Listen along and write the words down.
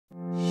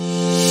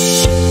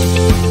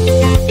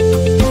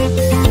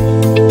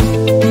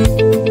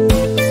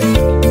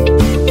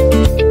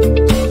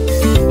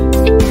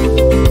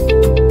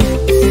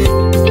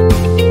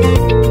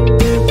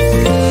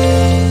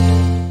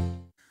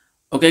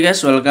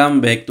guys,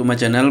 welcome back to my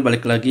channel.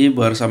 Balik lagi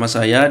bersama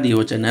saya di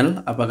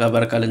channel. Apa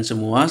kabar kalian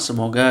semua?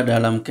 Semoga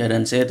dalam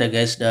keadaan sehat ya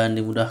guys, dan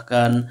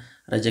dimudahkan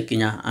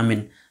rezekinya.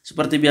 Amin.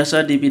 Seperti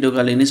biasa di video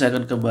kali ini saya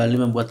akan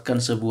kembali membuatkan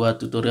sebuah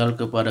tutorial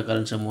kepada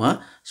kalian semua.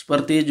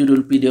 Seperti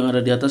judul video yang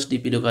ada di atas, di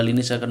video kali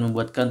ini saya akan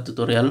membuatkan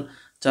tutorial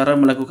cara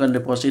melakukan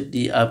deposit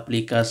di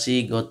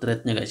aplikasi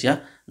Gotrade-nya guys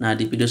ya. Nah,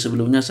 di video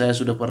sebelumnya saya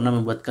sudah pernah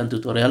membuatkan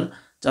tutorial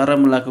cara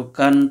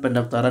melakukan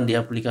pendaftaran di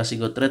aplikasi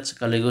Gotrade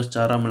sekaligus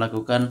cara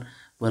melakukan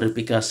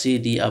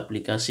verifikasi di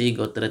aplikasi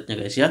Gotrade-nya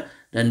guys ya.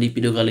 Dan di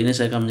video kali ini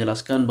saya akan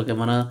menjelaskan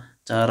bagaimana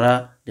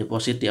cara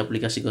deposit di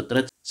aplikasi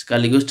Gotrade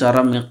sekaligus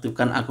cara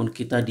mengaktifkan akun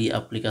kita di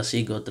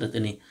aplikasi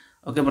Gotrade ini.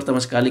 Oke, pertama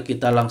sekali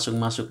kita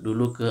langsung masuk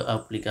dulu ke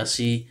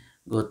aplikasi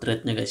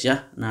Gotrade-nya guys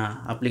ya.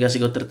 Nah,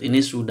 aplikasi Gotrade ini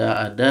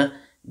sudah ada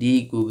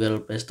di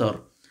Google Play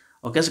Store.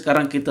 Oke,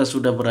 sekarang kita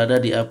sudah berada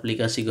di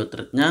aplikasi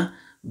Gotrade-nya.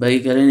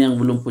 Bagi kalian yang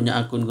belum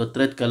punya akun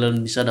Gotrade,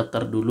 kalian bisa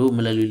daftar dulu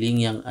melalui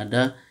link yang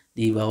ada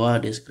di bawah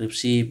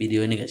deskripsi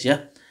video ini guys ya.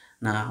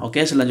 Nah,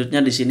 oke,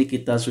 selanjutnya di sini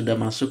kita sudah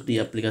masuk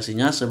di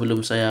aplikasinya. Sebelum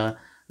saya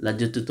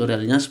lanjut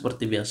tutorialnya,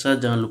 seperti biasa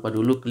jangan lupa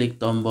dulu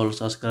klik tombol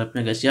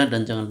subscribe-nya guys ya,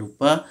 dan jangan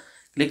lupa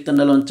klik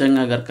tanda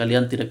lonceng agar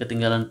kalian tidak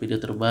ketinggalan video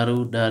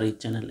terbaru dari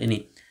channel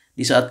ini.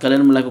 Di saat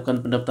kalian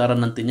melakukan pendaftaran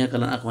nantinya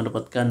kalian akan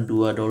mendapatkan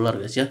 $2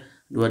 guys ya.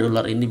 $2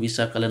 ini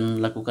bisa kalian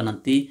lakukan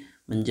nanti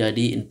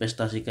menjadi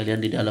investasi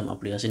kalian di dalam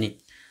aplikasi ini.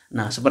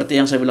 Nah, seperti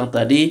yang saya bilang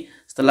tadi,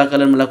 setelah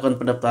kalian melakukan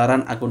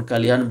pendaftaran, akun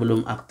kalian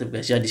belum aktif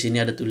guys ya. Di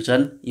sini ada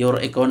tulisan your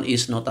account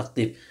is not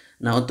active.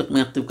 Nah, untuk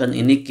mengaktifkan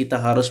ini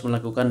kita harus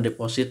melakukan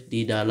deposit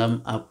di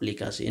dalam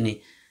aplikasi ini.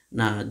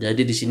 Nah,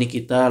 jadi di sini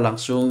kita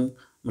langsung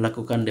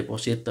melakukan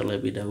deposit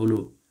terlebih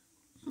dahulu.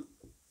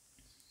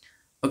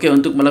 Oke,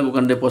 untuk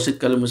melakukan deposit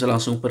kalian bisa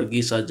langsung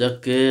pergi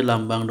saja ke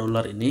lambang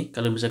dolar ini.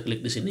 Kalian bisa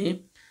klik di sini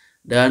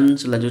dan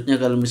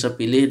selanjutnya kalian bisa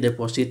pilih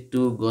deposit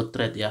to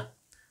Gotrade ya.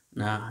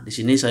 Nah, di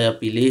sini saya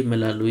pilih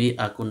melalui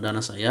akun Dana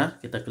saya.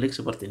 Kita klik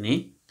seperti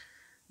ini.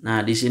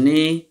 Nah, di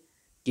sini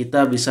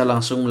kita bisa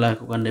langsung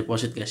melakukan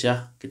deposit guys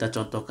ya. Kita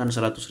contohkan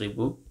 100.000.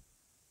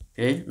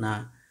 Oke,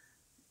 nah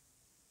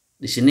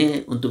di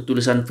sini untuk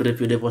tulisan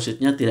preview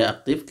depositnya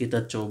tidak aktif.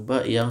 Kita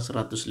coba yang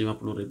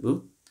 150.000.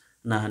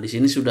 Nah, di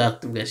sini sudah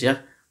aktif guys ya.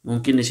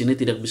 Mungkin di sini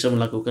tidak bisa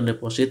melakukan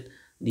deposit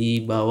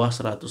di bawah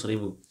 100.000.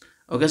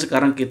 Oke,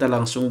 sekarang kita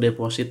langsung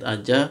deposit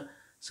aja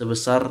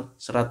sebesar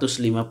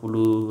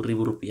Rp150.000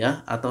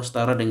 atau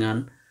setara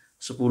dengan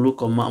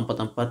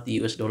 10,44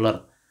 US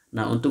dollar.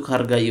 Nah, untuk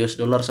harga US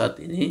dollar saat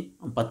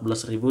ini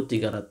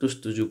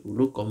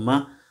 14.370,87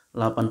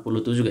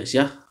 guys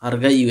ya.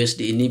 Harga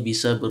USD ini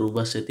bisa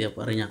berubah setiap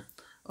harinya.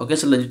 Oke,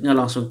 selanjutnya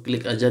langsung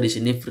klik aja di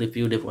sini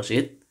preview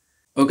deposit.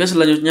 Oke,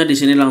 selanjutnya di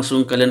sini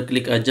langsung kalian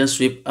klik aja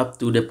swipe up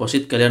to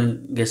deposit.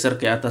 Kalian geser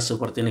ke atas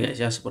seperti ini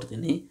guys ya, seperti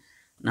ini.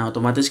 Nah,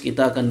 otomatis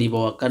kita akan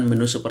dibawakan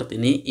menu seperti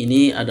ini.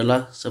 Ini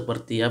adalah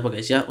seperti apa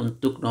guys ya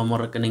untuk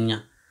nomor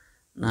rekeningnya.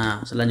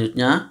 Nah,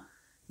 selanjutnya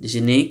di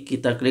sini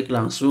kita klik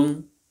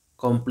langsung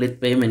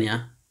complete payment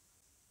ya.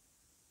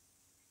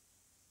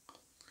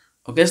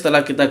 Oke,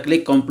 setelah kita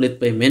klik complete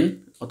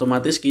payment,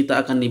 otomatis kita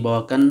akan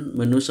dibawakan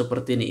menu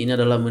seperti ini. Ini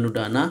adalah menu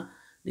dana.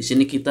 Di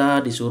sini kita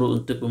disuruh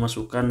untuk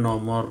memasukkan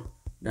nomor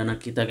dana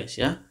kita guys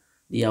ya.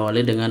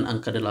 Diawali dengan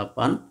angka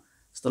 8.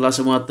 Setelah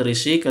semua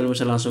terisi, kalian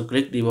bisa langsung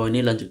klik di bawah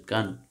ini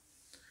lanjutkan.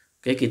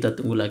 Oke, kita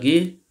tunggu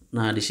lagi.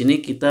 Nah, di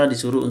sini kita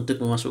disuruh untuk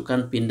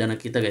memasukkan PIN dana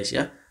kita guys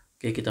ya.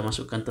 Oke, kita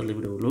masukkan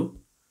terlebih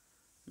dahulu.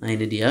 Nah,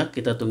 ini dia,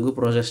 kita tunggu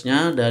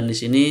prosesnya dan di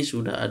sini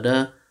sudah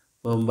ada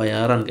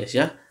pembayaran guys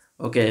ya.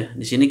 Oke,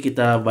 di sini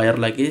kita bayar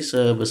lagi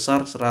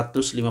sebesar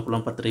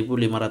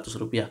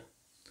Rp154.500.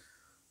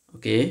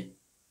 Oke.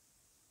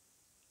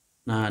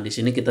 Nah, di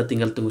sini kita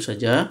tinggal tunggu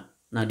saja.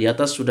 Nah, di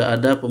atas sudah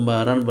ada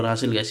pembayaran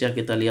berhasil guys ya.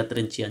 Kita lihat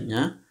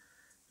rinciannya.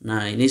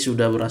 Nah, ini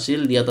sudah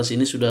berhasil. Di atas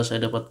ini sudah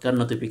saya dapatkan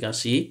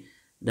notifikasi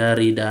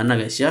dari Dana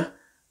guys ya.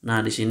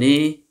 Nah, di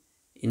sini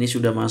ini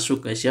sudah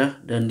masuk guys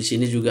ya. Dan di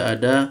sini juga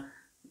ada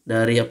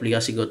dari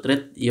aplikasi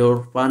Gotrade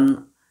your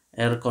fund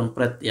are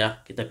complete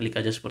ya. Kita klik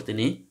aja seperti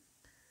ini.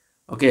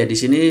 Oke, di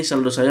sini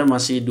saldo saya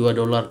masih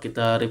 $2.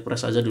 Kita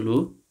refresh aja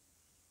dulu.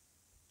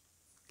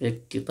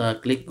 Oke,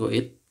 kita klik go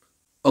it.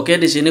 Oke,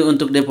 di sini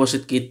untuk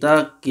deposit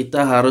kita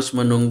harus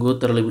menunggu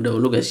terlebih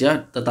dahulu guys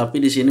ya.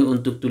 Tetapi di sini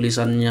untuk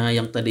tulisannya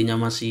yang tadinya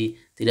masih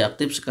tidak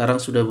aktif sekarang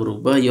sudah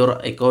berubah your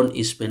account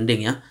is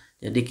pending ya.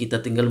 Jadi kita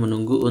tinggal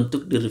menunggu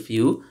untuk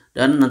direview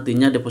dan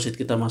nantinya deposit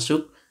kita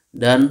masuk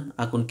dan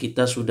akun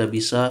kita sudah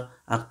bisa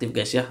aktif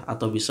guys ya,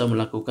 atau bisa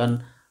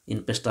melakukan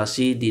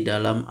investasi di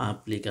dalam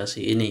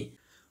aplikasi ini.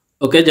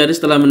 Oke, jadi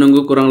setelah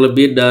menunggu kurang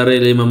lebih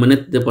dari 5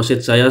 menit,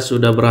 deposit saya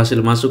sudah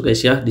berhasil masuk guys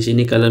ya. Di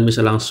sini kalian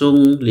bisa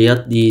langsung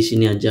lihat di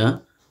sini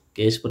aja.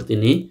 Oke, seperti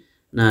ini.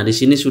 Nah, di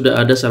sini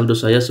sudah ada saldo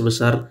saya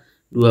sebesar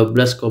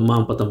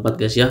 12,44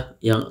 guys ya.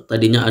 Yang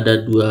tadinya ada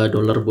 $2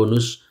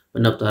 bonus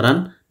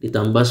pendaftaran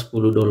ditambah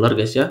 $10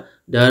 guys ya.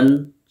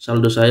 Dan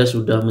saldo saya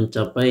sudah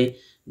mencapai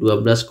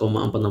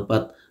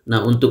 12,44.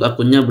 Nah, untuk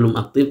akunnya belum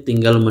aktif,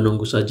 tinggal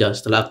menunggu saja.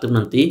 Setelah aktif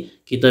nanti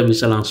kita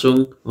bisa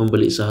langsung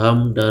membeli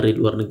saham dari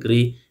luar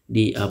negeri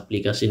di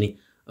aplikasi ini.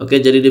 Oke,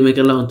 jadi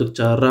demikianlah untuk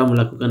cara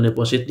melakukan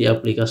deposit di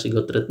aplikasi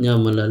Gotrade-nya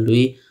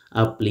melalui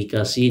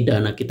aplikasi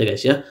Dana kita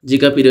guys ya.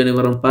 Jika video ini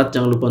bermanfaat,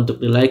 jangan lupa untuk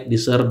di like, di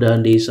share,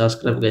 dan di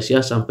subscribe guys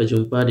ya. Sampai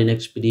jumpa di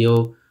next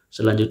video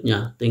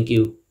selanjutnya. Thank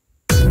you.